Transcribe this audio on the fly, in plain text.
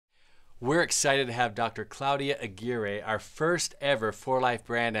We're excited to have Dr. Claudia Aguirre, our first ever For Life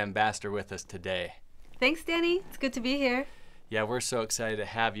brand ambassador, with us today. Thanks, Danny. It's good to be here. Yeah, we're so excited to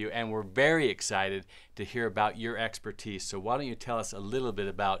have you, and we're very excited to hear about your expertise. So why don't you tell us a little bit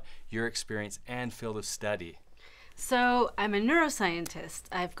about your experience and field of study? So I'm a neuroscientist.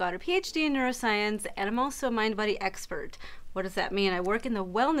 I've got a PhD in neuroscience, and I'm also a mind-body expert. What does that mean? I work in the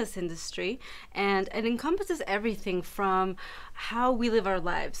wellness industry, and it encompasses everything from how we live our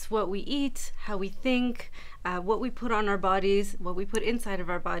lives, what we eat, how we think, what we put on our bodies, what we put inside of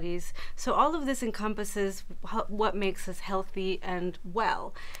our bodies. So all of this encompasses what makes us healthy and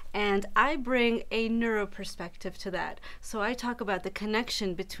well. And I bring a neuro perspective to that. So I talk about the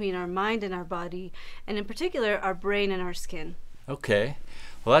connection between our mind and our body, and in particular, our brain and our skin. Okay.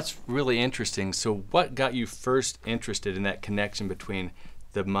 Well, that's really interesting. So what got you first interested in that connection between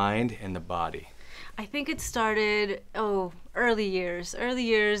the mind and the body? I think it started, early years. Early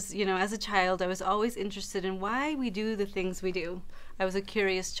years, as a child, I was always interested in why we do the things we do. I was a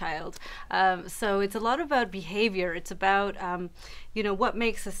curious child. So it's a lot about behavior. It's about, what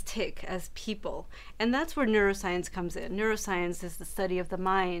makes us tick as people. And that's where neuroscience comes in. Neuroscience is the study of the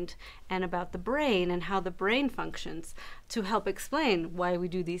mind and about the brain and how the brain functions to help explain why we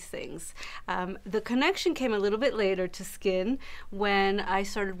do these things. The connection came a little bit later to skin when I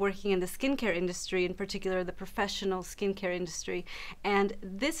started working in the skincare industry, in particular the professional skincare industry. And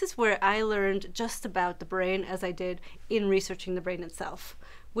this is where I learned just about the brain as I did in researching the brain itself.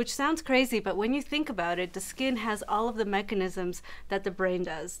 Which sounds crazy, but when you think about it, the skin has all of the mechanisms that the brain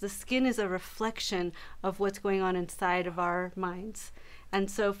does. The skin is a reflection of what's going on inside of our minds. And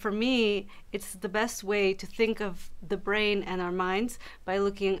so for me, it's the best way to think of the brain and our minds by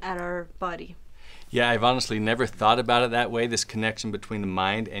looking at our body. Yeah, I've honestly never thought about it that way, this connection between the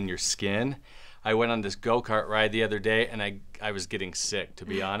mind and your skin. I went on this go-kart ride the other day, and I was getting sick, to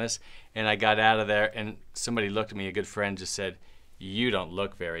be honest. And I got out of there, and somebody looked at me, a good friend just said, "You don't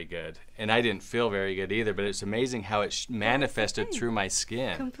look very good." And I didn't feel very good either, but it's amazing how it manifested through my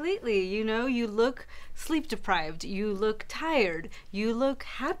skin. Completely. You look sleep deprived. You look tired. You look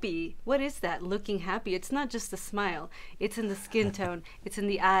happy. What is that, looking happy? It's not just a smile. It's in the skin tone. It's in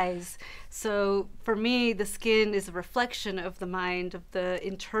the eyes. So for me, the skin is a reflection of the mind, of the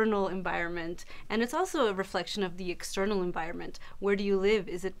internal environment. And it's also a reflection of the external environment. Where do you live?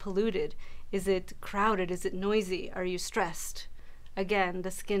 Is it polluted? Is it crowded? Is it noisy? Are you stressed? Again,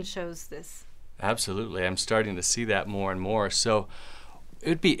 the skin shows this. Absolutely. I'm starting to see that more and more. So it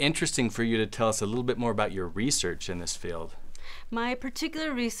would be interesting for you to tell us a little bit more about your research in this field. My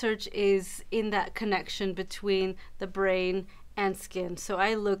particular research is in that connection between the brain and skin. So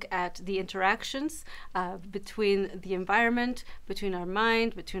I look at the interactions between the environment, between our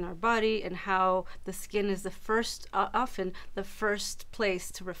mind, between our body, and how the skin is often the first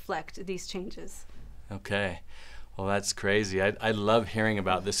place to reflect these changes. Okay. Well, that's crazy. I love hearing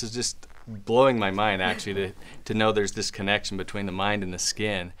about this. It's just blowing my mind, actually, to know there's this connection between the mind and the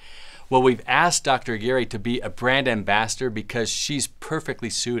skin. Well, we've asked Dr. Aguirre to be a brand ambassador because she's perfectly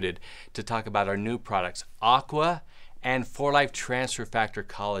suited to talk about our new products, Aqua and For Life Transfer Factor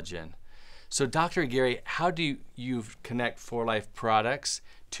Collagen. So, Dr. Aguirre, how do you connect For Life products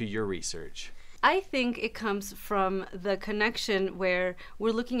to your research? I think it comes from the connection where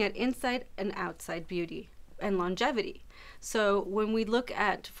we're looking at inside and outside beauty and longevity. So when we look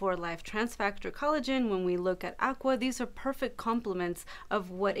at For Life Trans Factor Collagen, when we look at Aqua, these are perfect complements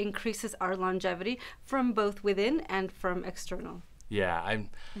of what increases our longevity from both within and from external. Yeah,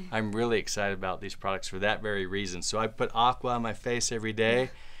 I'm really excited about these products for that very reason. So I put Aqua on my face every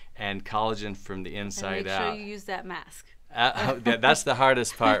day and collagen from the inside out. And make sure you use that mask. That's the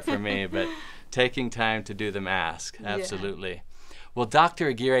hardest part for me, but taking time to do the mask, absolutely. Yeah. Well, Dr.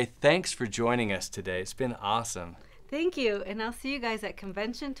 Aguirre, thanks for joining us today. It's been awesome. Thank you, and I'll see you guys at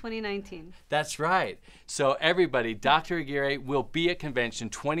Convention 2019. That's right. So everybody, Dr. Aguirre will be at Convention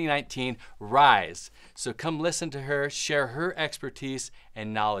 2019 Rise. So come listen to her, share her expertise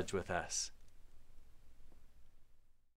and knowledge with us.